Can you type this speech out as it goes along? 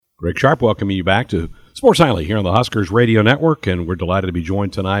Greg Sharpe welcoming you back to Sports Nightly here on the Huskers Radio Network, and we're delighted to be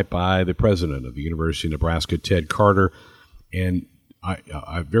joined tonight by the president of the University of Nebraska, Ted Carter. And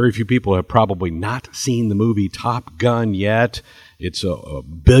very few people have probably not seen the movie Top Gun yet. It's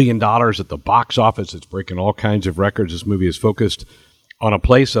 $1 billion at the box office. It's breaking all kinds of records. This movie is focused on a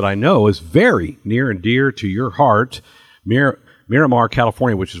place that I know is very near and dear to your heart, Miramar,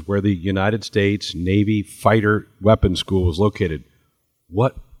 California, which is where the United States Navy Fighter Weapons School was located.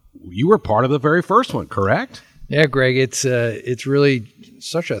 You were part of the very first one, correct? Yeah, Greg, it's really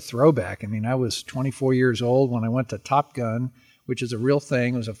such a throwback. I mean, I was 24 years old when I went to Top Gun, which is a real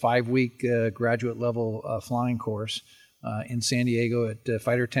thing. It was a 5-week graduate-level flying course in San Diego at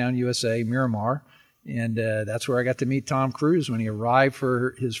Fightertown, USA, Miramar. And that's where I got to meet Tom Cruise when he arrived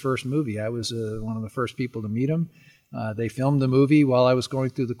for his first movie. I was one of the first people to meet him. They filmed the movie while I was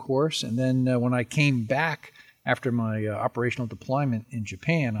going through the course. And then when I came back after my operational deployment in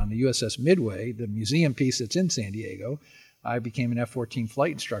Japan on the USS Midway, the museum piece that's in San Diego, I became an F-14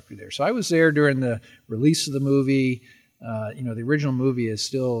 flight instructor there. So I was there during the release of the movie. The original movie is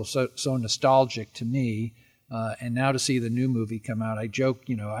still so nostalgic to me. And now to see the new movie come out, I joke,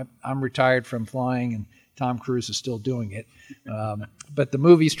 I'm retired from flying and Tom Cruise is still doing it. But the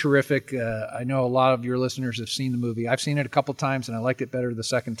movie's terrific. I know a lot of your listeners have seen the movie. I've seen it a couple times and I liked it better the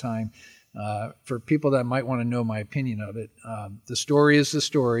second time. For people that might want to know my opinion of it, the story is the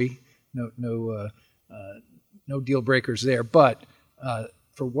story. No deal breakers there. But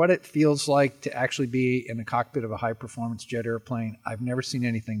for what it feels like to actually be in the cockpit of a high-performance jet airplane, I've never seen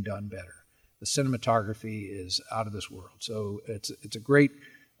anything done better. The cinematography is out of this world. So it's a great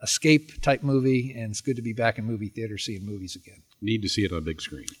escape-type movie, and it's good to be back in movie theaters seeing movies again. Need to see it on a big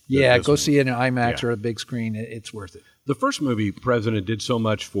screen. Yeah, go see it in IMAX or a big screen. It's worth it. The first movie, President, did so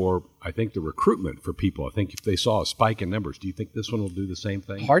much for, I think, the recruitment for people. I think if they saw a spike in numbers, do you think this one will do the same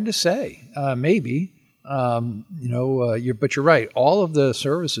thing? Hard to say. Maybe. But you're right. All of the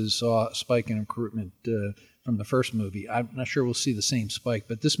services saw a spike in recruitment from the first movie. I'm not sure we'll see the same spike,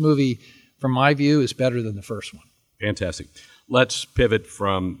 but this movie, from my view, is better than the first one. Fantastic. Let's pivot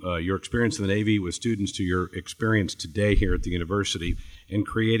from your experience in the Navy with students to your experience today here at the university in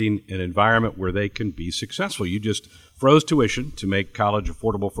creating an environment where they can be successful. You just froze tuition to make college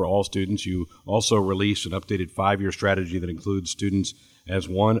affordable for all students. You also released an updated 5-year strategy that includes students as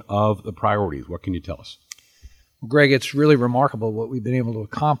one of the priorities. What can you tell us? Well, Greg, it's really remarkable what we've been able to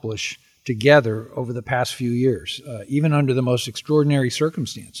accomplish together over the past few years, even under the most extraordinary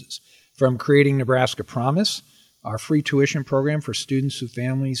circumstances, from creating Nebraska Promise, our free tuition program for students whose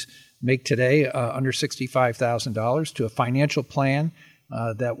families make today under $65,000, to a financial plan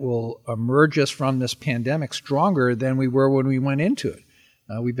that will emerge us from this pandemic stronger than we were when we went into it.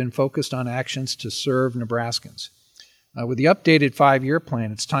 We've been focused on actions to serve Nebraskans. With the updated 5-year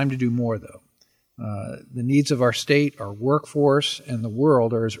plan, it's time to do more, though. The needs of our state, our workforce, and the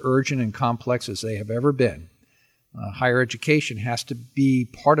world are as urgent and complex as they have ever been. Higher education has to be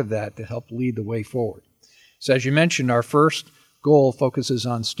part of that to help lead the way forward. So as you mentioned, our first goal focuses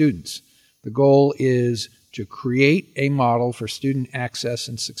on students. The goal is to create a model for student access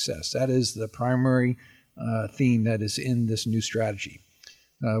and success. That is the primary theme that is in this new strategy.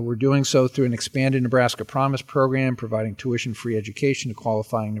 We're doing so through an expanded Nebraska Promise program, providing tuition-free education to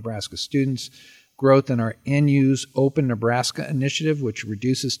qualifying Nebraska students, growth in our NU's Open Nebraska initiative, which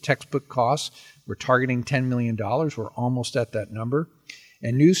reduces textbook costs. We're targeting $10 million. We're almost at that number.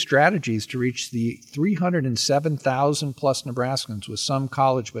 And new strategies to reach the 307,000 plus Nebraskans with some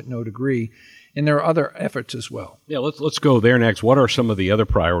college but no degree. And there are other efforts as well. Yeah, let's go there next. What are some of the other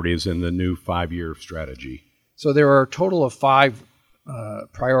priorities in the new 5-year strategy? So there are a total of 5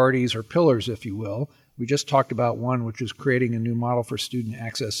 priorities or pillars, if you will. We just talked about one, which is creating a new model for student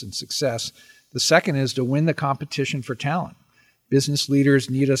access and success. The second is to win the competition for talent. Business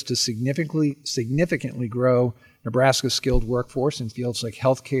leaders need us to significantly grow Nebraska's skilled workforce in fields like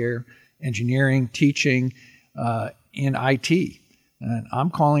healthcare, engineering, teaching, and IT. And I'm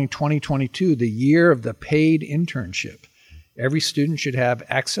calling 2022 the year of the paid internship. Every student should have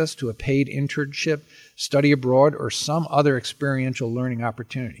access to a paid internship, study abroad, or some other experiential learning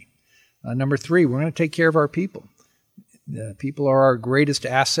opportunity. Number 3, we're going to take care of our people. People are our greatest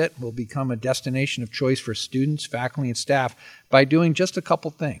asset. We'll become a destination of choice for students, faculty, and staff by doing just a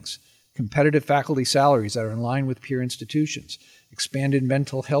couple things. Competitive faculty salaries that are in line with peer institutions, expanded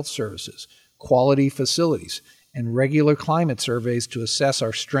mental health services, quality facilities, and regular climate surveys to assess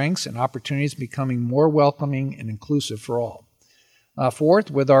our strengths and opportunities, becoming more welcoming and inclusive for all. Fourth,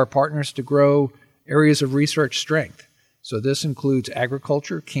 with our partners to grow areas of research strength. So this includes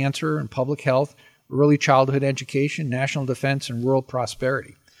agriculture, cancer and public health, early childhood education, national defense, and rural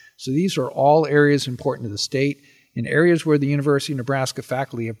prosperity. So these are all areas important to the state and areas where the University of Nebraska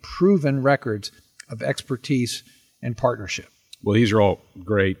faculty have proven records of expertise and partnership. Well, these are all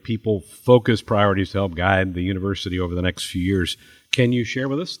great people-focused priorities to help guide the university over the next few years. Can you share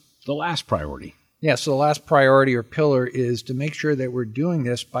with us the last priority? Yeah, so the last priority or pillar is to make sure that we're doing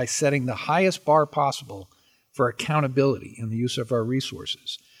this by setting the highest bar possible for accountability in the use of our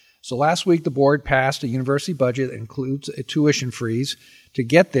resources. So last week, the board passed a university budget that includes a tuition freeze. To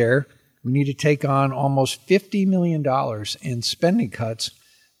get there, we need to take on almost $50 million in spending cuts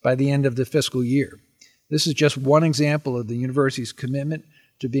by the end of the fiscal year. This is just one example of the university's commitment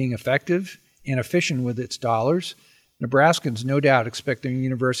to being effective and efficient with its dollars. Nebraskans no doubt expect their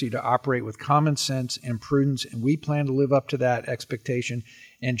university to operate with common sense and prudence, and we plan to live up to that expectation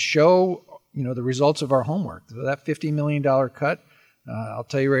and show the results of our homework. So that $50 million cut, I'll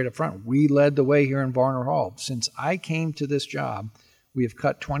tell you right up front, we led the way here in Varner Hall. Since I came to this job, we have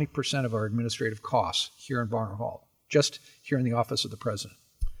cut 20% of our administrative costs here in Varner Hall, just here in the office of the president.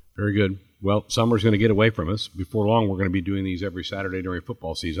 Very good. Well, summer's going to get away from us. Before long, we're going to be doing these every Saturday during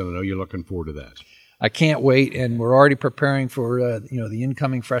football season. I know you're looking forward to that. I can't wait, and we're already preparing for the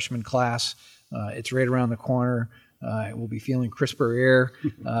incoming freshman class. It's right around the corner. We'll be feeling crisper air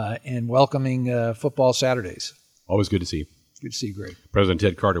and welcoming football Saturdays. Always good to see you. Good to see you, Greg. President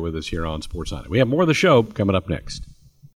Ted Carter with us here on Sports Night. We have more of the show coming up next.